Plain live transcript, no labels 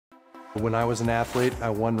When I was an athlete, I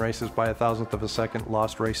won races by a thousandth of a second,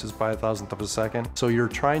 lost races by a thousandth of a second. So you're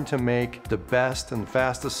trying to make the best and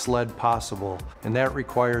fastest sled possible, and that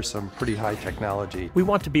requires some pretty high technology. We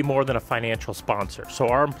want to be more than a financial sponsor, so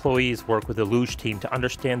our employees work with the Luge team to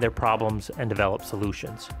understand their problems and develop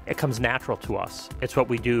solutions. It comes natural to us. It's what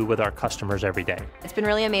we do with our customers every day. It's been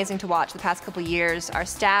really amazing to watch the past couple years, our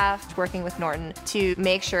staff working with Norton to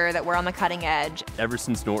make sure that we're on the cutting edge. Ever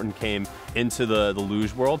since Norton came into the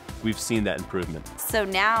luge world, we've seen that improvement. So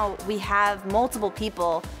now we have multiple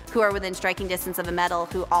people who are within striking distance of a medal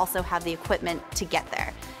who also have the equipment to get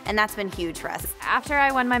there. And that's been huge for us. After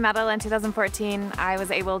I won my medal in 2014, I was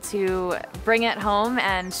able to bring it home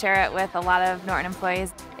and share it with a lot of Norton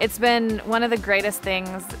employees. It's been one of the greatest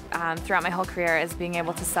things throughout my whole career is being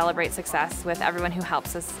able to celebrate success with everyone who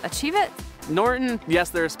helps us achieve it. Norton, yes,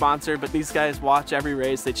 they're a sponsor, but these guys watch every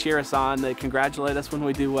race, they cheer us on, they congratulate us when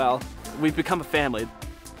we do well. We've become a family.